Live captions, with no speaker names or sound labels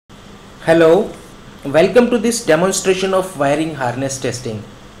Hello, welcome to this demonstration of wiring harness testing.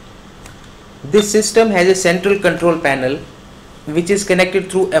 This system has a central control panel which is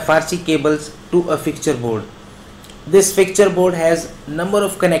connected through FRC cables to a fixture board. This fixture board has number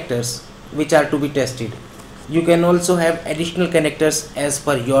of connectors which are to be tested. You can also have additional connectors as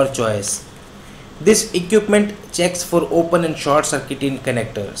per your choice. This equipment checks for open and short circuiting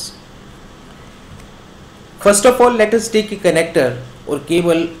connectors. First of all, let us take a connector or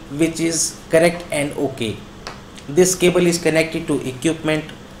cable which is correct and okay. This cable is connected to equipment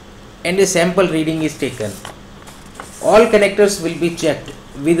and a sample reading is taken. All connectors will be checked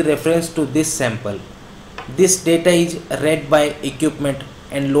with reference to this sample. This data is read by equipment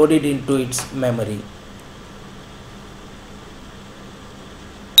and loaded into its memory.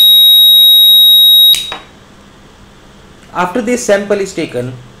 After this sample is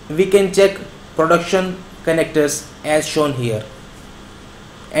taken, we can check production connectors as shown here,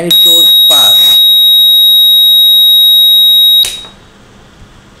 and it shows pass.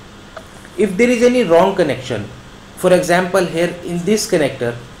 If there is any wrong connection, for example here in this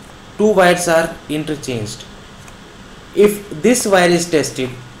connector, two wires are interchanged. If this wire is tested,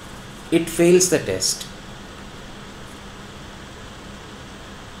 it fails the test.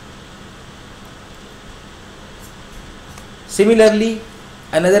 Similarly,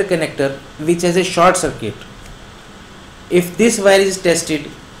 another connector which has a short circuit, if this wire is tested,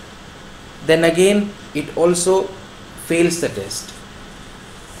 then again it also fails the test.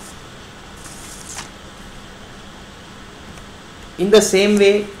 In the same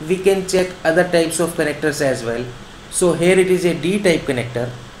way, we can check other types of connectors as well. So here it is a D type connector.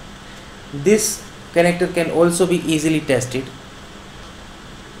 This connector can also be easily tested,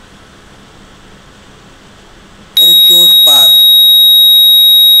 and it shows pass.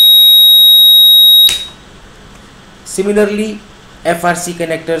 Similarly, FRC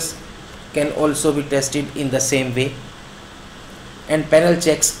connectors can also be tested in the same way, and panel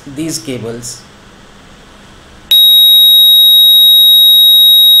checks these cables.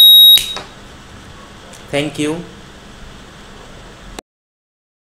 Thank you.